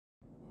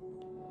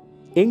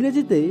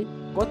ইংরেজিতে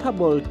কথা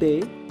বলতে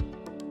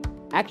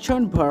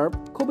অ্যাকশন ভার্ব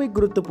খুবই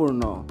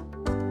গুরুত্বপূর্ণ।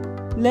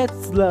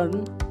 Let's learn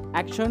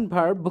action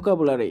verb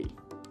vocabulary.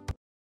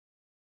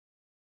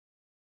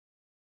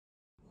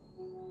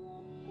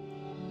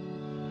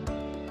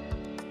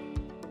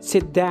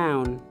 Sit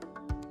down.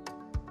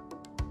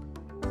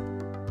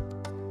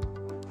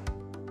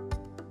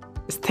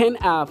 Stand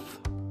up.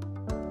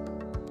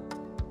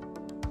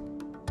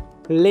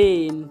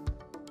 Lean.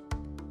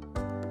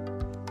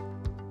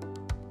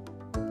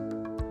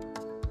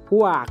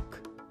 Walk.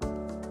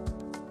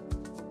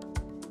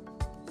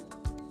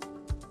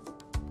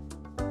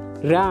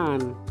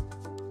 Run.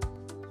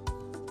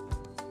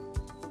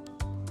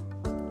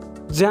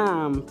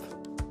 Jump.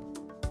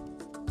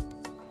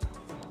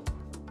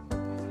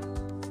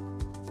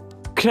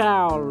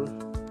 Crawl.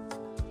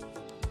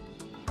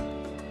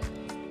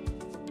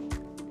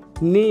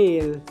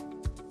 Kneel.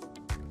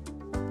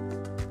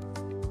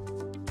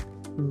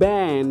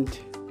 Bend.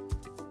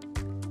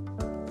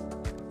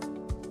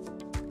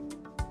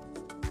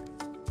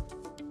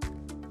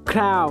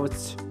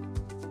 Crouch.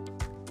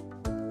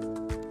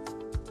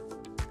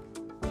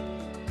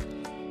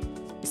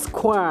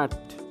 Squat.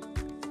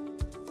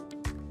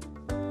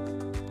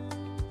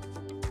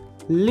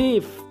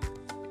 Lift.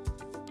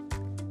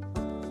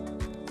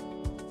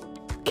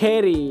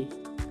 Carry.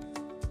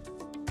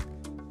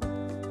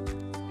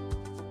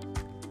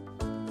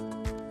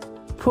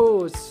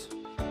 Push.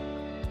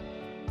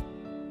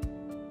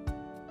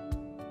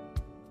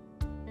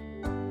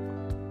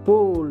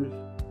 Pull.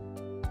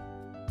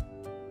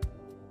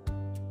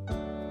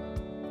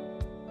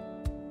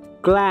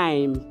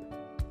 Climb.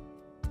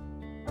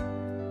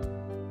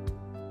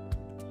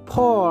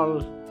 Pull.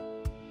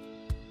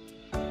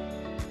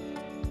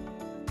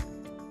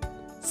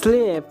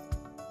 Sleep.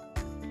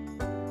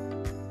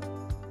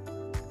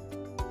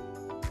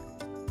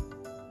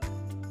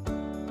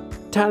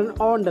 Turn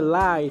on the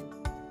light.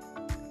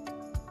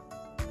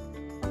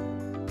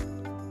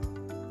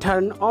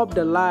 Turn off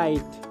the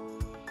light.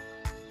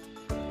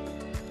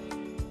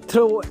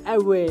 Throw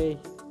away.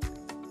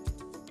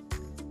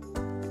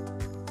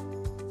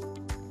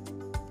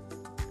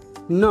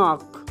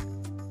 Knock.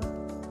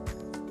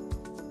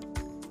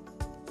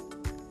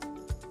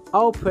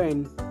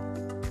 Open.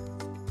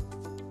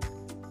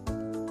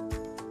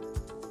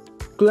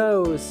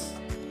 Close.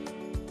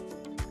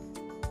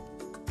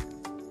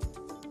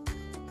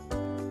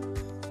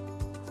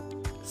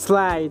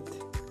 Slide.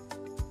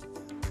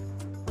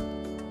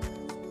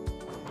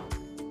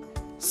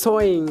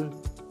 Sewing.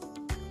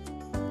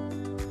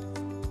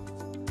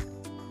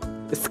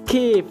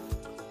 Skip.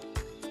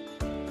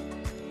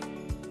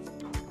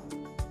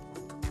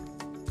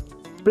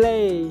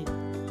 Play.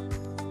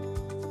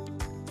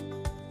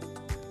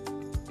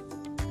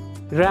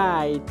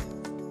 Ride.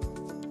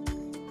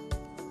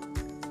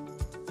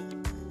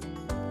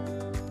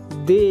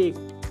 Dig.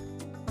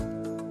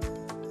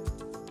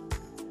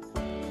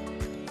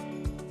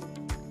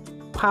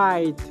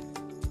 Fight.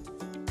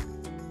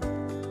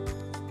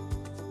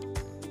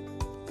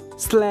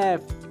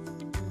 Slap.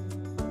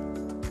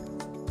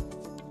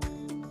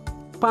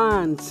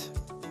 Punch.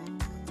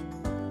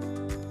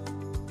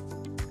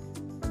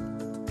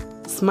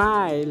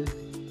 Smile.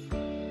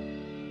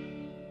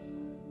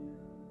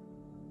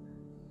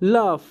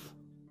 Laugh.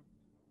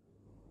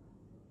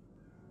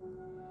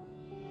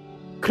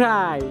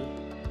 Cry.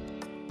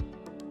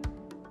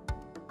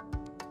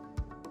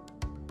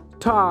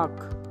 Talk.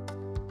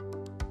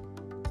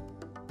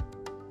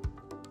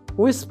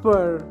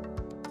 Whisper.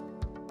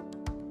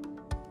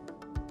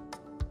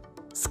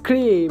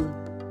 Scream.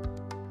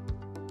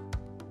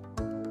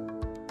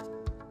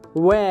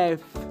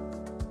 Wave.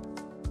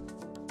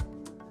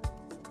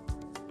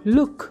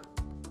 Look.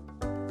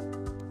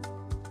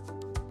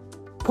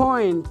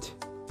 Point.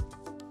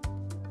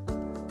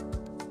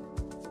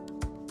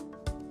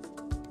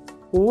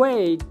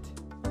 Wait.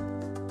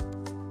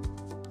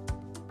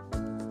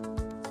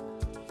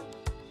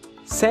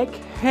 Shake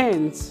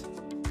hands.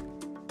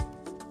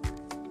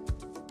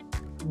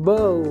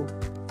 Bow.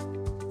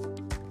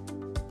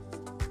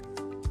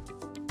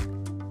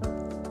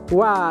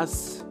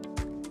 Was.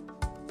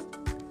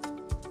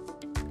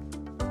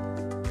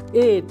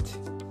 Eat.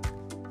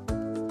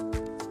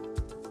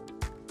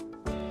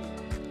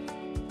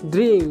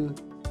 Drink.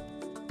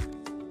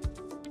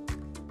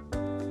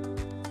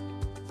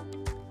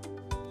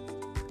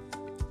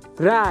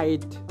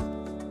 Write.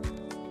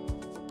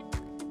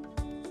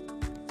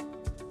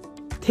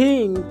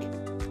 Think.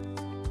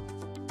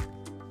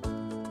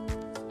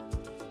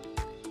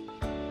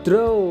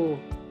 Draw.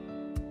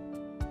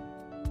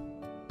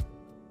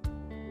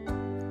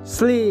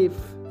 Sleep.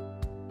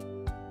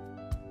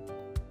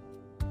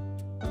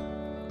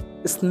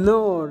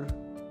 Snore.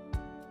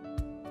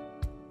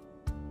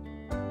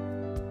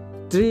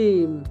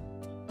 Dream.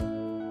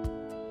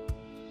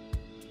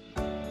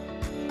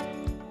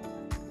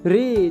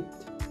 Read.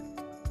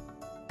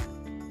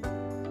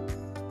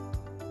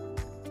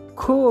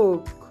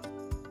 Cook.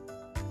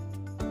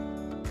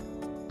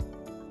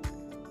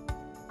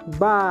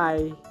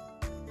 Buy.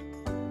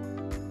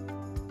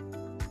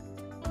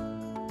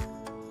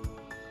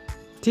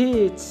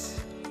 teach,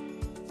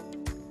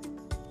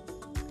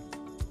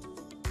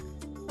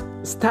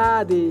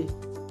 study,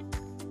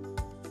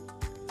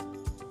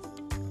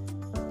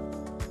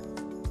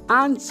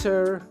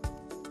 answer,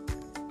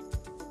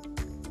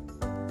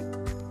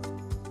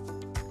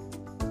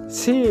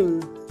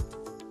 sing,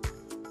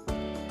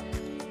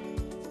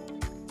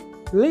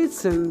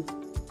 listen,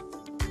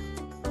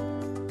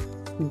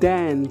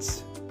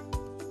 dance,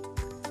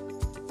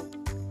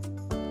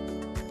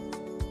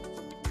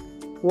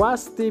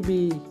 watch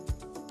TV,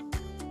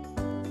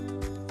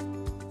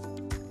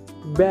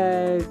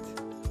 bed,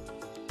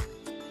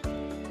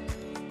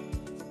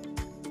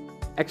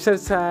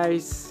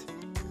 exercise,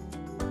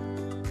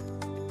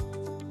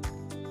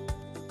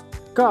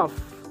 cough,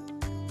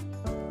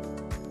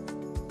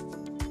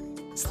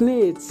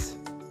 sneeze,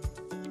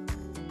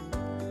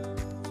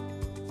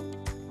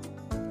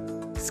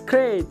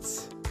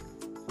 scratch,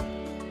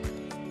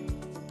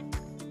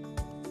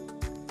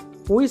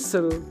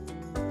 whistle,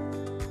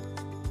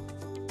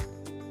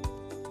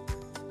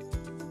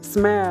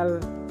 smell,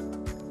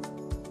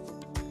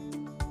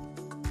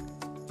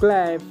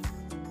 clap,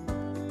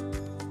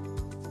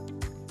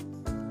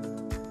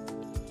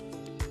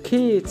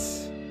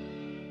 kiss,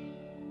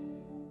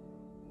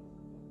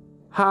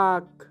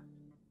 hug,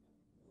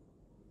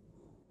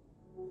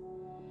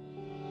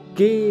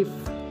 give,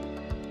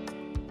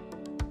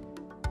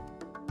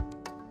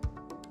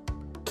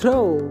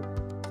 throw,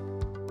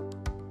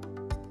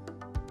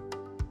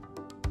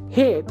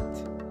 hit,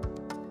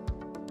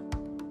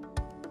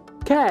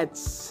 catch,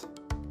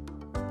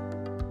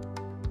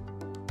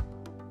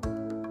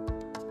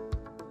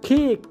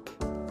 kick,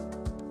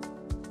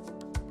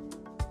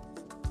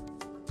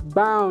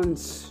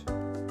 bounce,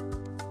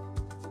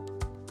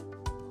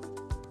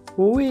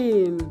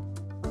 win,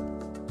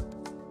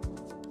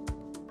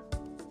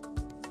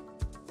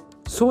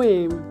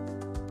 swim,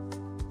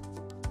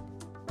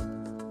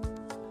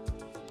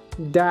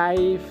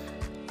 dive,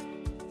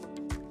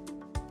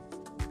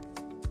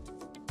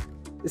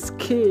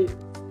 ski,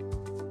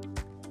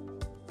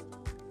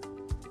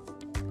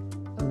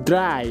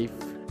 drive,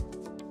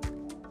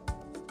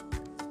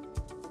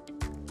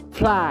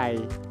 fly,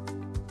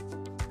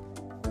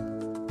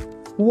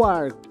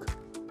 work,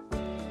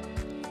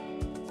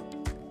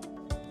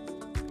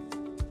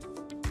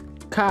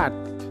 cut,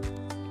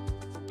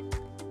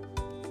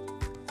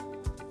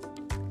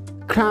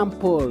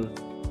 crumple,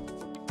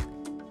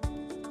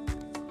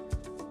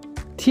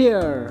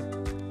 tear,